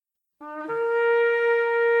For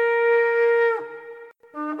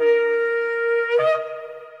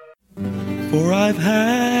I've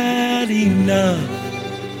had enough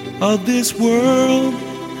of this world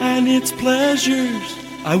and its pleasures.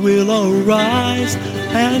 I will arise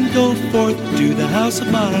and go forth to the house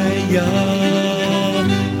of my God.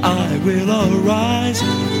 I will arise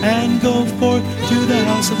and go forth to the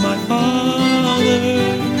house of my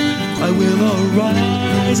Father. I will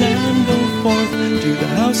arise and go forth to the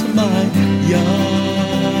house of my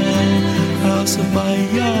God. House of my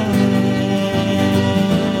God.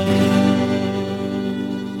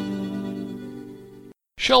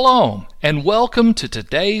 Shalom, and welcome to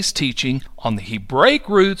today's teaching on the Hebraic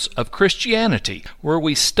roots of Christianity, where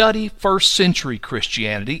we study first century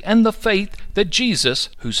Christianity and the faith that Jesus,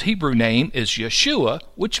 whose Hebrew name is Yeshua,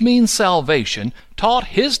 which means salvation, taught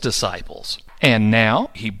his disciples. And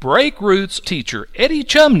now, Hebraic roots teacher Eddie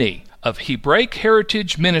Chumney of Hebraic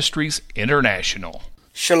Heritage Ministries International.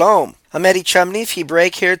 Shalom. I'm Eddie Chumney of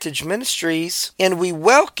Hebraic Heritage Ministries, and we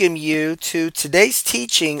welcome you to today's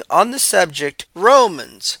teaching on the subject,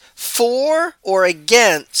 Romans, for or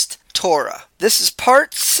against Torah. This is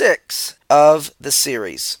part 6 of the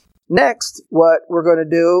series. Next, what we're going to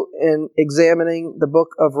do in examining the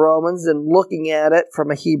book of Romans and looking at it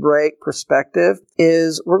from a Hebraic perspective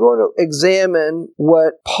is we're going to examine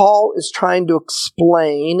what Paul is trying to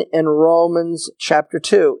explain in Romans chapter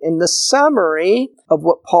 2. In the summary of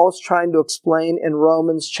what Paul's trying to explain in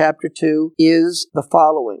Romans chapter 2 is the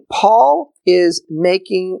following. Paul is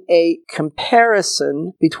making a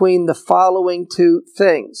comparison between the following two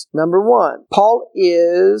things. Number one, Paul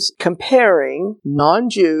is comparing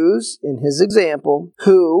non-Jews, in his example,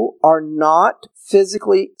 who are not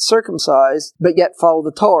physically circumcised, but yet follow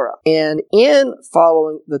the Torah. And in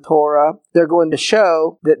following the Torah, they're going to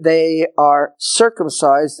show that they are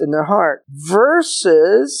circumcised in their heart.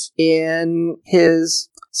 Versus, in his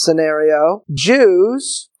scenario,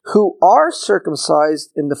 Jews who are circumcised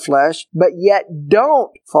in the flesh, but yet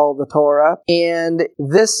don't follow the Torah. And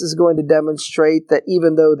this is going to demonstrate that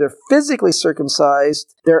even though they're physically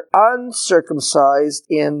circumcised, they're uncircumcised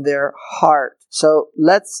in their heart. So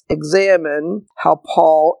let's examine how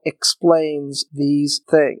Paul explains these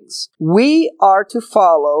things. We are to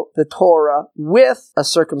follow the Torah with a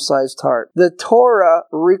circumcised heart. The Torah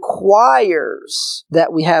requires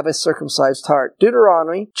that we have a circumcised heart.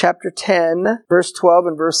 Deuteronomy chapter 10, verse 12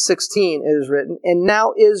 and verse 16, it is written, "And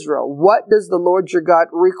now Israel, what does the Lord your God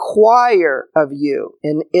require of you?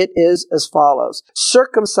 And it is as follows.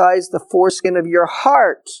 Circumcise the foreskin of your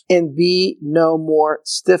heart and be no more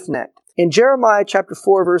stiff-necked." In Jeremiah chapter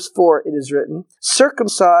 4, verse 4, it is written,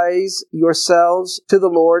 "Circumcise yourselves to the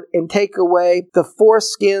Lord and take away the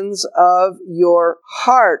foreskins of your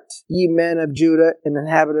heart, ye men of Judah and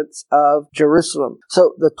inhabitants of Jerusalem."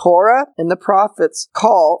 So the Torah and the prophets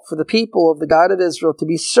call for the people of the God of Israel to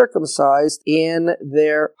be circumcised in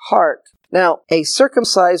their heart. Now, a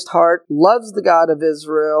circumcised heart loves the God of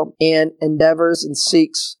Israel and endeavors and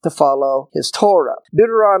seeks to follow his Torah.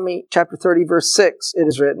 Deuteronomy chapter 30, verse 6, it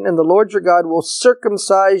is written, "And the Lord your God will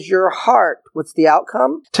circumcise your heart." What's the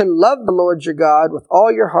outcome? "To love the Lord your God with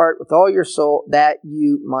all your heart, with all your soul, that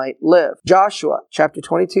you might live." Joshua chapter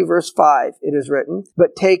 22, verse 5, it is written,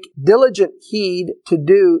 "But take diligent heed to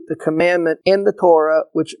do the commandment in the Torah,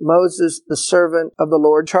 which Moses, the servant of the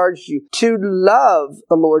Lord, charged you, to love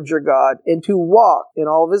the Lord your God, and to walk in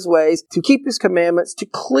all of his ways, to keep his commandments, to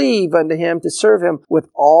cleave unto him, to serve him with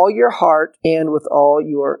all your heart and with all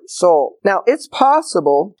your soul." Now, it's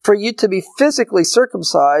possible for you to be physically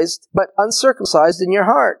circumcised, but uncircumcised in your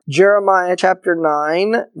heart. Jeremiah chapter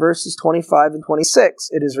 9, verses 25 and 26,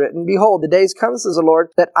 it is written, "Behold, the days come, says the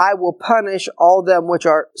Lord, that I will punish all them which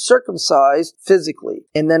are circumcised physically."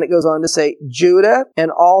 And then it goes on to say, "Judah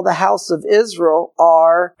and all the house of Israel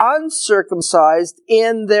are uncircumcised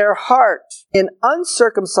in their heart." An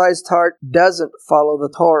uncircumcised heart doesn't follow the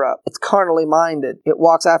Torah. It's carnally minded. It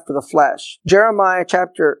walks after the flesh. Jeremiah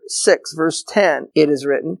chapter 6, verse 10, it is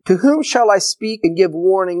written, "To whom shall I speak and give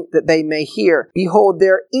warning that they may hear? Behold,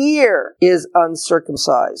 their ear is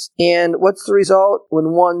uncircumcised." And what's the result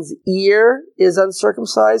when one's ear is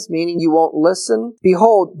uncircumcised, meaning you won't listen?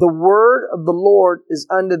 "Behold, the word of the Lord is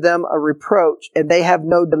unto them a reproach, and they have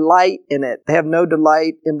no delight in it." They have no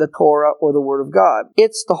delight in the Torah or the word of God.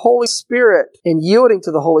 It's the Holy Spirit and yielding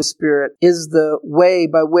to the Holy Spirit is the way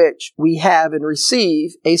by which we have and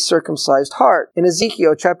receive a circumcised heart. In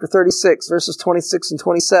Ezekiel chapter 36, verses 26 and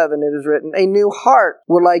 27, it is written, "A new heart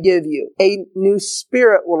will I give you. A new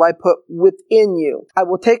spirit will I put within you. I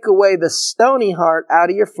will take away the stony heart out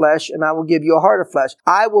of your flesh, and I will give you a heart of flesh.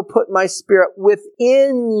 I will put my Spirit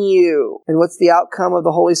within you." And what's the outcome of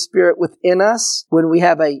the Holy Spirit within us when we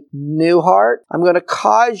have a new heart? "I'm going to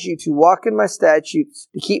cause you to walk in my statutes,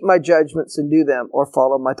 to keep my judgments and do them, or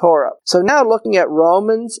follow my Torah." So now looking at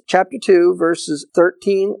Romans chapter 2, verses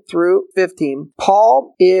 13 through 15,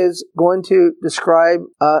 Paul is going to describe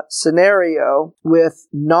a scenario with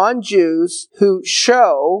non-Jews who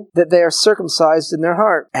show that they are circumcised in their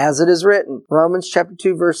heart. As it is written, Romans chapter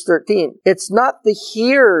 2, verse 13, "It's not the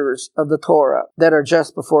hearers of the Torah that are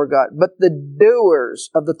just before God, but the doers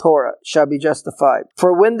of the Torah shall be justified.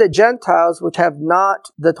 For when the Gentiles which have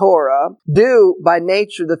not the Torah do by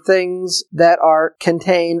nature the things that are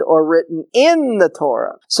contained or written in the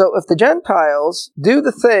Torah." So if the Gentiles do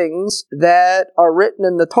the things that are written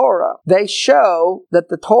in the Torah, they show that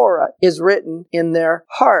the Torah is written in their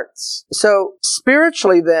hearts. So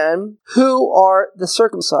spiritually then, who are the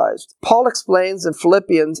circumcised? Paul explains in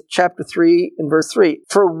Philippians chapter 3 and verse 3,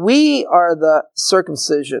 "For we are the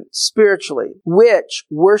circumcision spiritually, which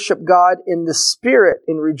worship God in the Spirit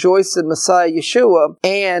and rejoice in Messiah Yeshua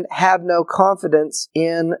and have no confidence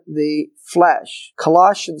in the flesh."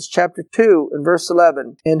 Colossians chapter 2 and verse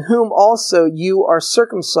 11, "In whom also you are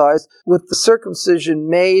circumcised with the circumcision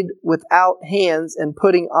made without hands, and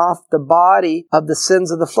putting off the body of the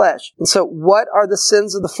sins of the flesh." And so what are the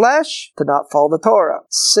sins of the flesh? To not follow the Torah.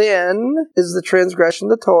 Sin is the transgression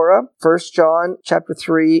of the Torah, 1 John chapter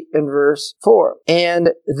 3 and verse 4.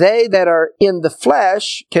 "And they that are in the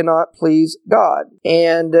flesh cannot please God."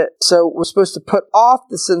 And so we're supposed to put off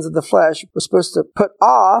the sins of the flesh. We're supposed to put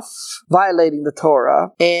off violating the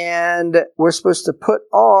Torah, and we're supposed to put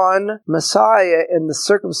on Messiah in the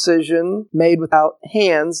circumcision made without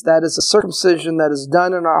hands. That is a circumcision that is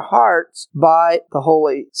done in our hearts by the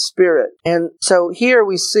Holy Spirit. And so here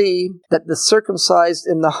we see that the circumcised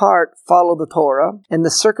in the heart follow the Torah, and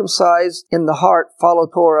the circumcised in the heart follow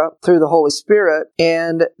Torah through the Holy Spirit,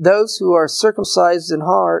 and those who are circumcised in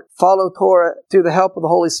heart follow Torah through the help of the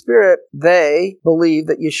Holy Spirit. They believe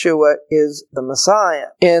that Yeshua is the Messiah.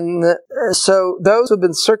 So those who have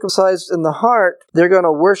been circumcised in the heart, they're going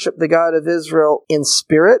to worship the God of Israel in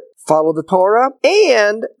spirit, follow the Torah,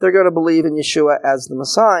 and they're going to believe in Yeshua as the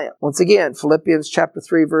Messiah. Once again, Philippians chapter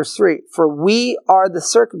 3, verse 3, "For we are the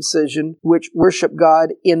circumcision which worship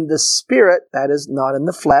God in the Spirit," that is, not in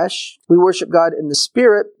the flesh. "We worship God in the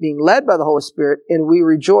Spirit, being led by the Holy Spirit, and we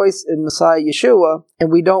rejoice in Messiah Yeshua,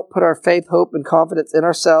 and we don't put our faith, hope, and confidence in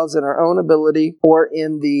ourselves, in our own ability, or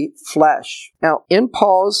in the flesh." Now, in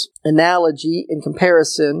Paul's analogy and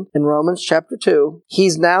comparison in Romans chapter 2,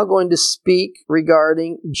 he's now going to speak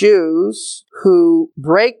regarding Jews who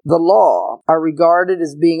break the law, are regarded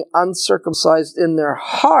as being uncircumcised in their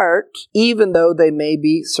heart, even though they may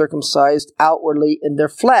be circumcised outwardly in their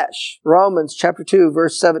flesh. Romans chapter 2,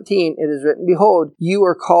 verse 17, it is written, "Behold, you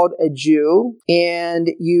are called a Jew, and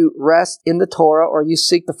you rest in the Torah," or you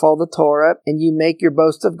seek to follow the Torah, "and you make your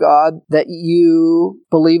boast of God, that you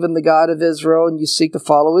believe in the God of Israel, and you seek to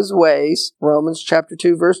follow his ways." Romans chapter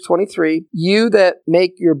 2, verse 23, "You that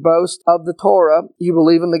make your boast of the Torah, you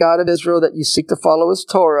believe in the God of Israel, that you seek to follow his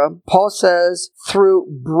Torah." Paul says, through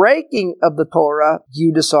breaking of the Torah,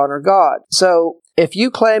 you dishonor God. So if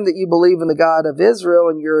you claim that you believe in the God of Israel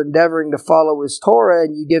and you're endeavoring to follow his Torah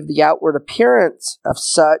and you give the outward appearance of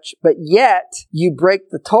such, but yet you break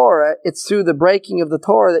the Torah, it's through the breaking of the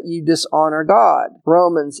Torah that you dishonor God.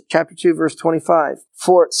 Romans chapter 2, verse 25.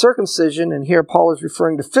 "For circumcision," and here Paul is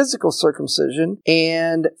referring to physical circumcision,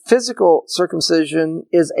 and physical circumcision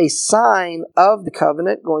is a sign of the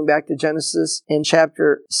covenant, going back to Genesis in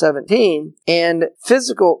chapter 17, and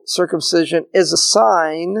physical circumcision is a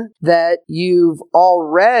sign that you've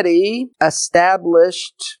already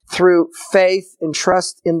established through faith and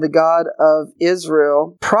trust in the God of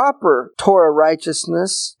Israel proper Torah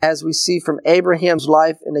righteousness, as we see from Abraham's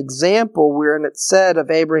life an example wherein it said of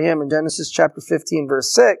Abraham in Genesis chapter 15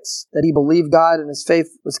 verse 6 that he believed God and his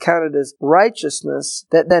faith was counted as righteousness.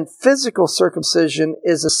 That then physical circumcision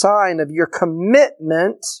is a sign of your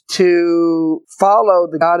commitment to follow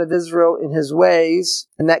the God of Israel in his ways,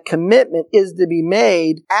 and that commitment is to be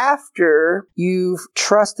made after you've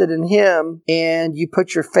trusted in him and you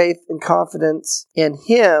put your faith and confidence in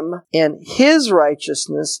him and his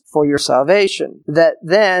righteousness for your salvation. That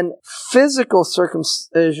then physical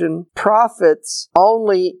circumcision profits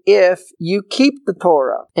only if you keep the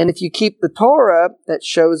Torah. And if you keep the Torah, that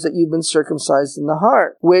shows that you've been circumcised in the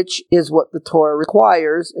heart, which is what the Torah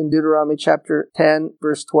requires in Deuteronomy chapter 10,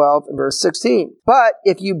 verse 12 and verse 16. But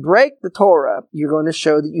if you break the Torah, you're going to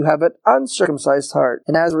show that you have an uncircumcised heart.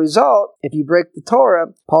 And as a result, if you break the Torah,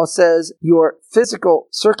 Paul says your physical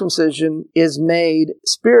circumcision is made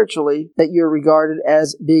spiritually, that you're regarded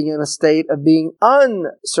as being in a state of being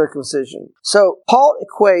uncircumcision. So Paul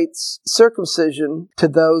equates circumcision to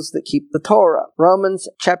those that keep the Torah. Romans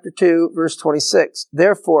chapter 2, verse 26.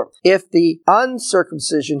 Therefore, if the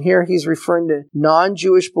uncircumcision, here he's referring to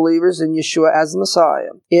non-Jewish believers in Yeshua as the Messiah.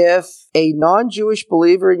 If a non-Jewish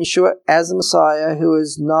believer in Yeshua as the Messiah who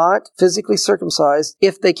is not physically circumcised,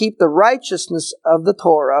 if they keep the righteousness of the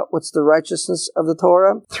Torah, what's the righteousness of the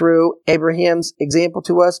Torah? Through Abraham's example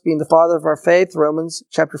to us, being the father of our faith, Romans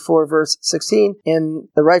chapter 4, verse 16. And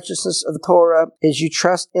the righteousness of the Torah is you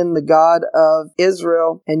trust in the God of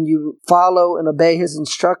Israel and you follow and obey his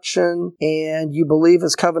instruction and you believe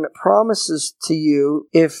his covenant promises to you.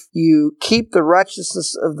 If you keep the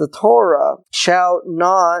righteousness of the Torah, shall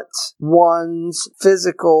not one's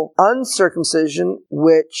physical uncircumcision,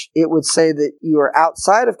 which it would say that you are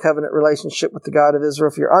outside of covenant relationship with the God of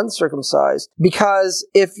Israel if you're uncircumcised, because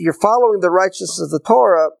if you're following the righteousness of the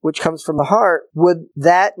Torah, which comes from the heart, would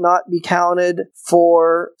that not be counted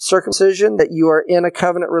for circumcision, that you are in a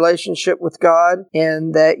covenant relationship with God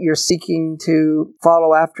and that you're seeking to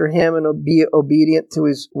follow after him and be obedient to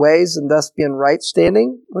his ways and thus be in right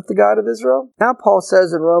standing with the God of Israel? Now Paul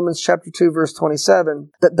says in Romans chapter 2, verse 27,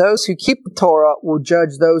 that those who keep the Torah will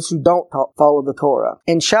judge those who don't follow the Torah.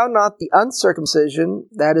 And shall not the uncircumcision,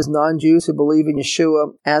 that is non-Jews who believe in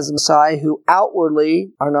Yeshua as the Messiah, who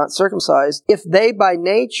outwardly are not circumcised, if they by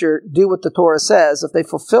nature do what the Torah says, if they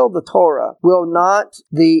fulfill the Torah, will not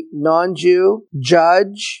the non-Jew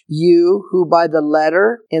judge you who by the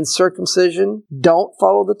letter and circumcision don't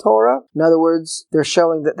follow the Torah? In other words, they're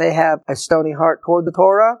showing that they have a stony heart toward the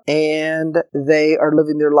Torah and they are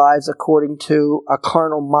living their lives according to a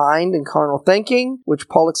carnal mind and carnal thinking, which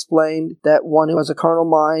Paul explained that one who has a carnal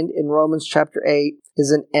mind in Romans chapter 8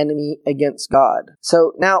 is an enemy against God.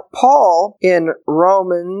 So now Paul in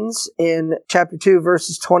Romans in chapter 2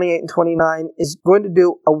 verses 28 and 29 is going to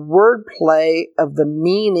do a word play of the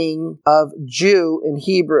meaning of Jew in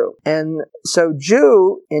Hebrew. And so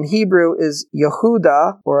Jew in Hebrew is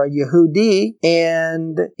Yehuda or a Yehudi,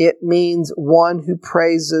 and it means one who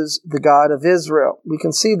praises the God of Israel. We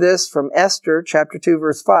can see this from Esther chapter 2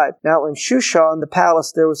 verse 5. Now in Shushan the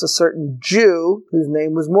palace there was a certain Jew whose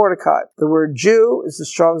name was Mordecai. The word Jew is the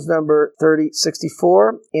Strong's number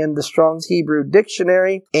 3064 in the Strong's Hebrew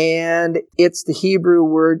Dictionary, and it's the Hebrew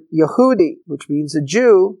word Yehudi, which means a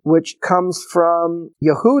Jew, which comes from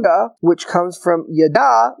Yehuda, which comes from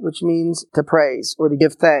Yada, which means to praise or to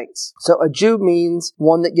give thanks. So a Jew means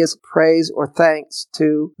one that gives praise or thanks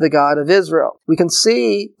to the God of Israel. We can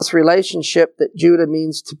see this relationship that Judah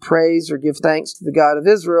means to praise or give thanks to the God of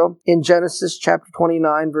Israel in Genesis chapter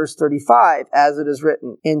 29 verse 35, as it is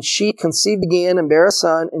written, and she conceived again and bare a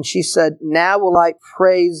son, and she said, now will I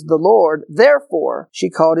praise the Lord. Therefore, she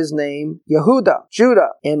called his name Yehuda, Judah,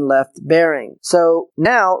 and left bearing. So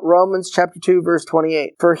now, Romans chapter 2, verse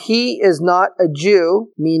 28. For he is not a Jew,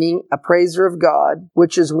 meaning a praiser of God,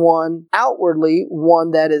 which is one outwardly,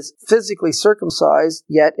 one that is physically circumcised,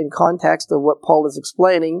 yet in context of what Paul is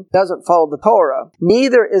explaining, doesn't follow the Torah.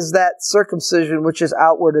 Neither is that circumcision which is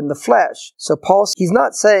outward in the flesh. So he's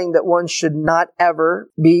not saying that one should not ever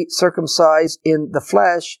be circumcised in the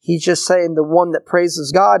flesh. He's just saying the one that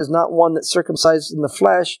praises God is not one that's circumcised in the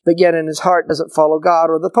flesh, but yet in his heart doesn't follow God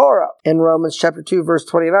or the Torah. In Romans chapter 2 verse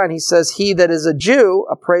 29, he says, he that is a Jew,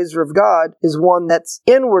 a praiser of God, is one that's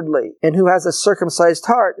inwardly and who has a circumcised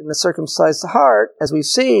heart. And the circumcised heart, as we've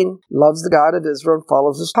seen, loves the God of Israel and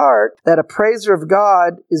follows his heart. That a praiser of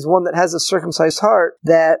God is one that has a circumcised heart,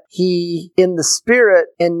 that he in the spirit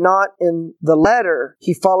and not in the letter,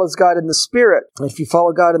 he follows God in the spirit. And if you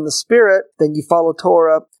follow God in the spirit, then you follow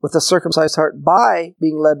Torah with a circumcised heart by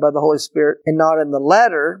being led by the Holy Spirit and not in the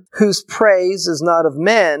letter, whose praise is not of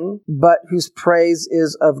men, but whose praise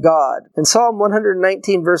is of God. In Psalm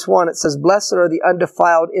 119 verse 1, it says, blessed are the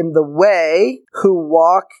undefiled in the way who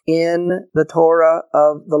walk in the Torah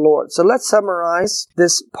of the Lord. So let's summarize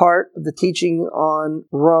this part of the teaching on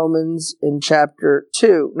Romans in chapter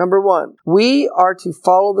 2. Number 1, we are to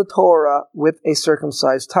follow the Torah with a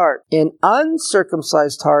circumcised heart. An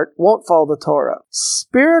uncircumcised heart won't follow the Torah.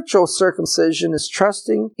 Spiritual circumcision is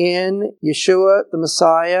trusting in Yeshua, the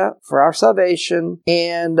Messiah, for our salvation,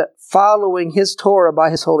 and following his Torah by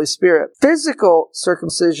his Holy Spirit. Physical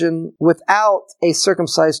circumcision without a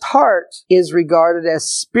circumcised heart is regarded as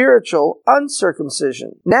spiritual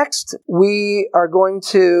uncircumcision. Next, we are going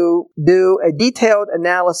to do a detailed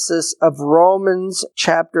analysis of Romans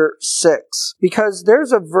chapter 6, because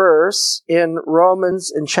there's a verse in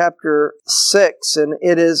Romans in chapter 6, and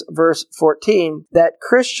it is verse 14, that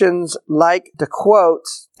Christians like to quote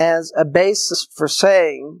as a basis for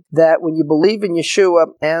saying that when you believe in Yeshua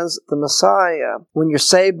as the Messiah, when you're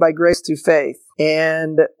saved by grace through faith,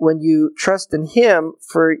 and when you trust in Him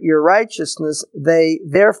for your righteousness, they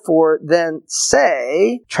therefore then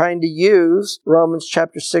say, trying to use Romans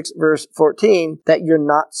chapter 6 verse 14, that you're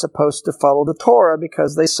not supposed to follow the Torah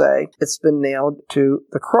because they say it's been nailed to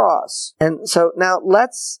the cross. And so now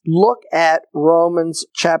let's look at Romans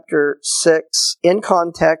chapter 6 in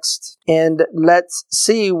context, and let's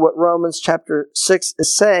see what Romans chapter 6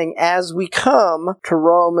 is saying as we come to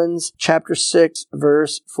Romans chapter 6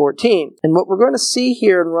 verse 14. And what we're going to see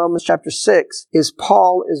here in Romans chapter 6 is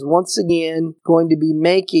Paul is once again going to be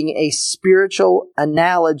making a spiritual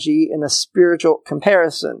analogy and a spiritual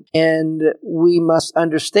comparison. And we must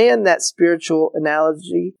understand that spiritual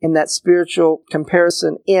analogy and that spiritual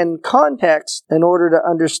comparison in context in order to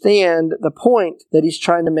understand the point that he's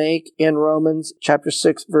trying to make in Romans chapter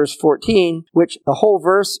 6 verse 14, which the whole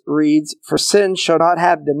verse reads, "For sin shall not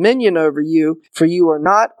have dominion over you, for you are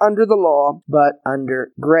not under the law, but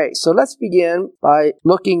under grace." So let's begin by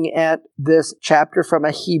looking at this chapter from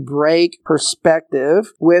a Hebraic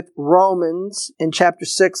perspective with Romans in chapter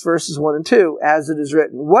 6 verses 1 and 2, as it is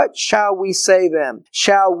written, "What shall we say then?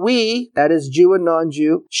 Shall we," that is Jew and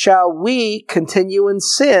non-Jew, "shall we continue in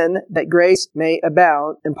sin that grace may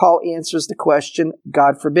abound?" And Paul answers the question,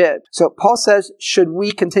 God forbid. So Paul says, should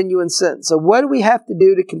we continue in sin? So what do we have to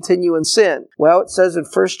do to continue in sin? Well, it says in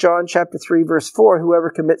 1 John chapter 3 verse 4, "Whoever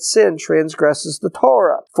commits sin transgresses the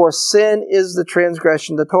Torah, for sin is the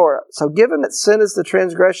transgression of the Torah." So given that sin is the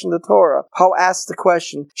transgression of the Torah, Paul asks the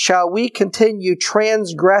question, shall we continue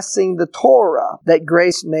transgressing the Torah that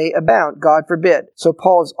grace may abound? God forbid. So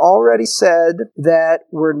Paul has already said that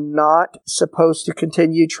we're not supposed to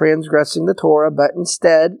continue transgressing the Torah, but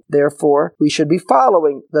instead, therefore, we should be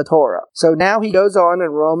following the Torah. So now he goes on in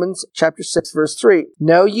Romans chapter 6 verse 3,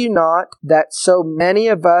 "Know you not that so many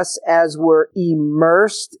of us as were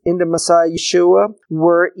immersed into Messiah Yeshua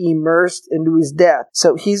were immersed into his death?"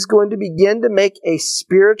 So he's going to begin to make a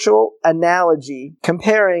spiritual analogy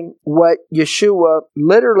comparing what Yeshua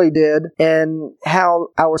literally did and how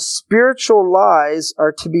our spiritual lives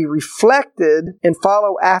are to be reflected and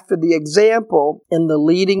follow after the example in the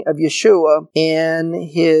leading of Yeshua and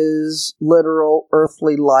his literal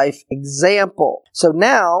earthly life example. So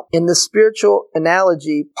now, in the spiritual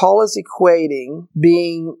analogy, Paul is equating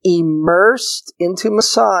being immersed into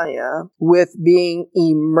Messiah with being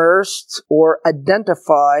immersed or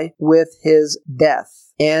identify with his death.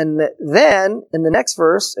 And then, in the next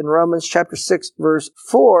verse, in Romans chapter 6, verse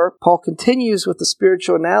 4, Paul continues with the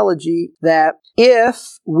spiritual analogy that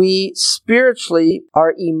if we spiritually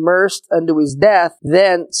are immersed unto his death,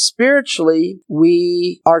 then spiritually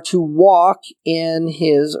we are to walk in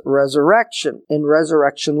his resurrection, in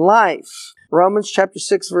resurrection life. Romans chapter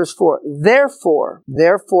 6 verse 4.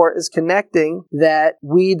 Therefore is connecting that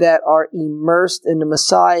we that are immersed into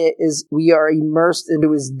Messiah we are immersed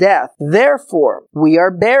into his death. Therefore, we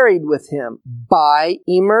are buried with him by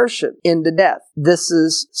immersion into death. This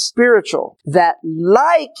is spiritual. That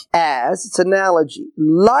it's analogy,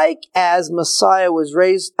 like as Messiah was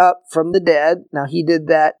raised up from the dead, now he did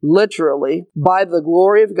that literally, by the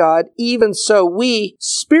glory of God, even so we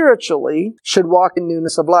spiritually should walk in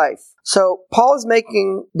newness of life. So Paul is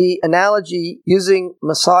making the analogy using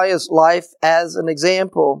Messiah's life as an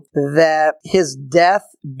example that his death,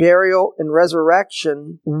 burial, and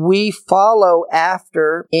resurrection we follow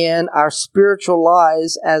after in our spiritual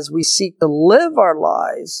lives as we seek to live our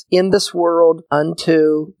lives in this world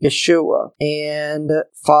unto Yeshua and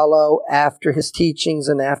follow after his teachings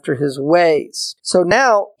and after his ways. So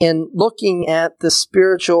now, in looking at the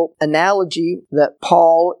spiritual analogy that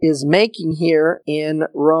Paul is making here in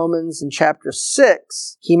Romans in chapter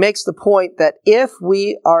 6, he makes the point that if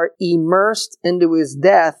we are immersed into his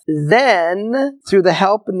death, then through the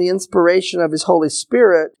help and the inspiration of his Holy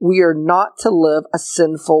Spirit, we are not to live a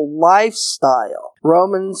sinful lifestyle.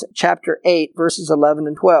 Romans chapter 8, verses 11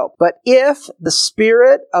 and 12. "But if the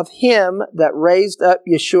Spirit of him that raised up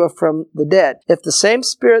Yeshua from the dead, if the same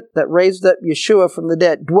Spirit that raised up Yeshua from the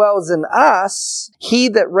dead dwells in us, he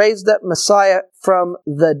that raised up Messiah from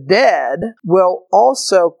the dead will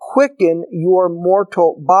also quicken your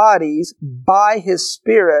mortal bodies by his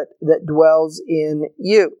Spirit that dwells in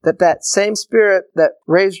you. That same Spirit that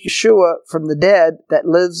raised Yeshua from the dead that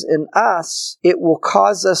lives in us, it will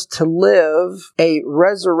cause us to live a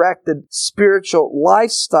resurrected spiritual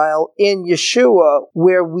lifestyle in Yeshua,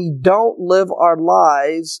 where we don't live our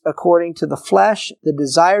lives according to the flesh, the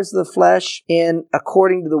desires of the flesh, and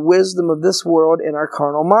according to the wisdom of this world in our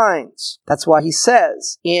carnal minds. That's why he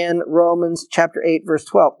says in Romans chapter 8, verse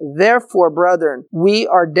 12, "Therefore, brethren, we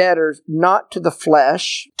are debtors not to the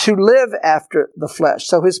flesh, to live after the flesh."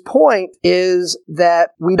 So his point is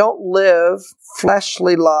that we don't live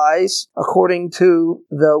fleshly lives according to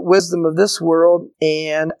the wisdom of this world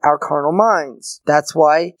and our carnal minds. That's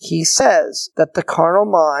why he says that the carnal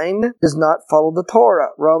mind does not follow the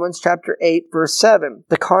Torah. Romans chapter 8, verse 7.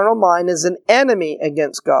 The carnal mind is an enemy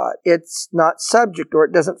against God. It's not subject, or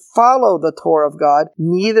it doesn't follow the Torah of God.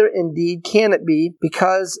 Neither indeed can it be,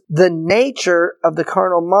 because the nature of the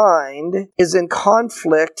carnal mind is in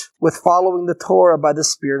conflict with following the Torah by the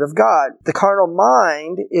Spirit of God. The carnal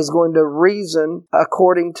mind is going to reason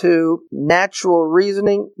according to natural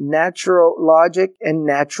reasoning, natural logic, and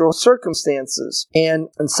natural circumstances. And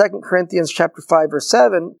in 2 Corinthians chapter 5, verse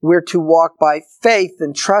 7, we're to walk by faith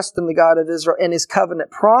and trust in the God of Israel and his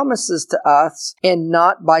covenant promises to us, and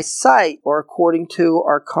not by sight, or according to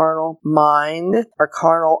our carnal mind, our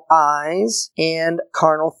carnal eyes, and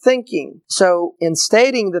carnal thinking. So in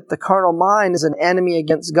stating that the carnal mind is an enemy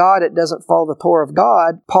against God, it doesn't follow the Torah of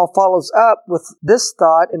God, Paul follows up with this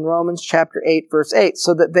thought in Romans chapter 8, verse 8,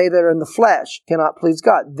 "So that they that are in the flesh cannot please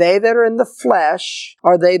God." They that are in the flesh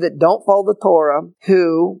are they that don't follow the Torah,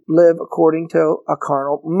 who live according to a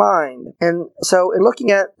carnal mind. And so in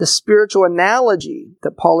looking at the spiritual analogy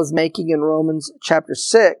that Paul is making in Romans chapter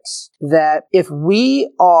 6, that if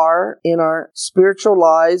we are in our spiritual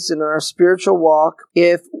lives, in our spiritual walk,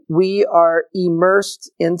 if we are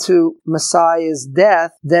immersed into Messiah's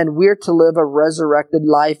death, then we're to live a resurrected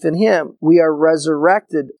life in him. We are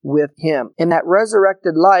resurrected with him. And that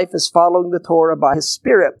resurrected life is following the Torah by his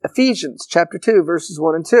Spirit. Ephesians chapter 2, verses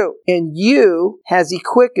 1 and 2. "And you has he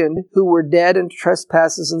quickened who were dead in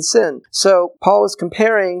trespasses and sin." So Paul is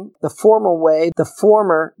comparing the former way, the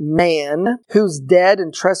former man who's dead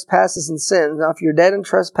in trespasses and sins. Now, if you're dead in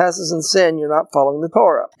trespasses and sin, you're not following the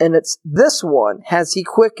Torah. And it's this one has he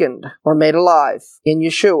quickened or made alive in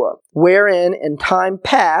Yeshua, wherein in time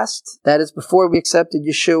past, that is before we accepted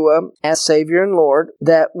Yeshua as Savior and Lord,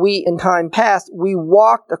 that we in time past, we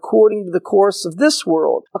walked according to the course of this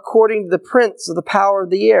world, according to the prince of the power of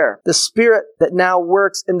the air, the spirit that now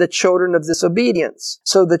works in the children of disobedience.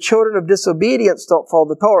 So the children of disobedience don't follow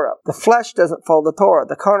the Torah. The flesh doesn't follow the Torah.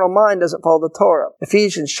 The carnal mind doesn't follow the Torah.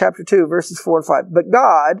 Ephesians chapter 2, verses 4 and 5. "But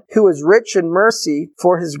God, who is rich in mercy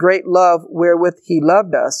for his great love wherewith he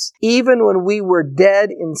loved us, even when we were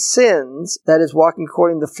dead in sins," that is, walking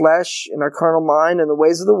according to the flesh in our carnal mind and the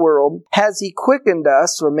ways of the world, "has he quickened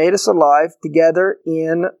us," or made us alive, "together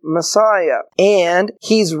in Messiah. And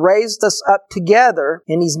he's raised us up together,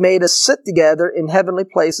 and he's made us sit together in heavenly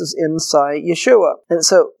places in Messiah Yeshua." And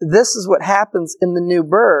so this is what happens in the new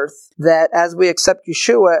birth, that as we accept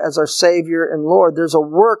Yeshua as our Savior and Lord, there's a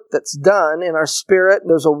work that's done in our spirit,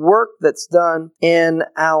 there's a work that's done in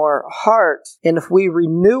our heart. And if we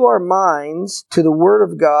renew our minds to the Word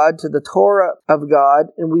of God, to the Torah of God,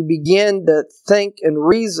 and we begin to think and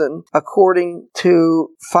reason according to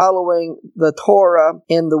following the Torah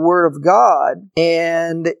and the Word of God,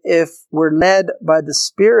 and if we're led by the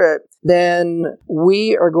Spirit, then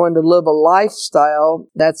we are going to live a lifestyle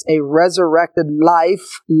that's a resurrected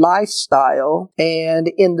lifestyle. And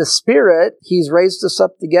in the Spirit, he's raised us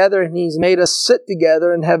up together and he's made us sit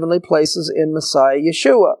together in heavenly places in Messiah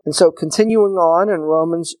Yeshua. And so continuing on in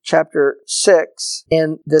Romans chapter 6,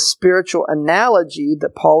 and the spiritual analogy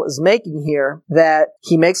that Paul is making here, that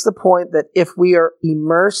he makes the point that if we are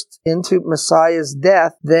immersed into Messiah's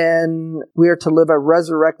death, then we are to live a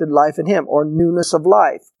resurrected life in him, or newness of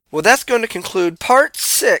life. Well, that's going to conclude part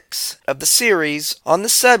 6 of the series on the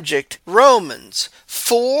subject, Romans,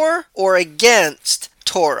 for or against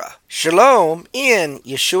Torah. Shalom in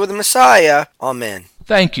Yeshua the Messiah. Amen.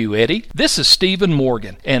 Thank you, Eddie. This is Stephen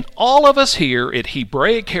Morgan, and all of us here at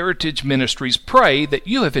Hebraic Heritage Ministries pray that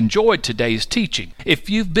you have enjoyed today's teaching. If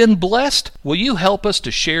you've been blessed, will you help us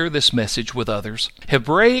to share this message with others?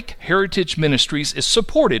 Hebraic Heritage Ministries is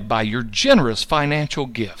supported by your generous financial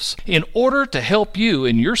gifts. In order to help you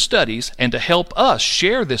in your studies and to help us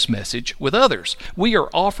share this message with others, we are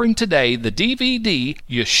offering today the DVD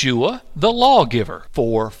Yeshua the Lawgiver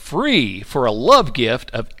for free for a love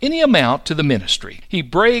gift of any amount to the ministry.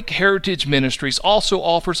 Hebraic Heritage Ministries also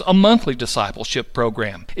offers a monthly discipleship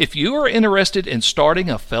program. If you are interested in starting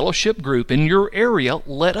a fellowship group in your area,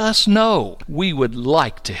 let us know. We would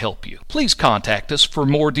like to help you. Please contact us for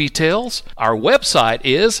more details. Our website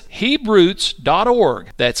is hebroots.org.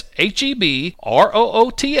 That's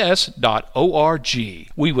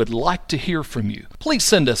HEBROOTS.org. We would like to hear from you. Please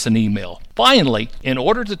send us an email. Finally, in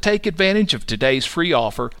order to take advantage of today's free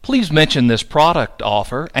offer, please mention this product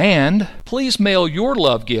offer and please mail your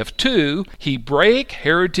love gift to Hebraic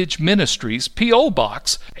Heritage Ministries, P.O.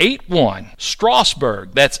 Box 81,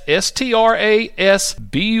 Strasburg, that's Strasburg,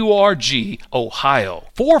 Ohio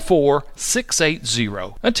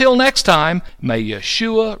 44680. Until next time, may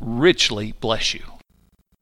Yeshua richly bless you.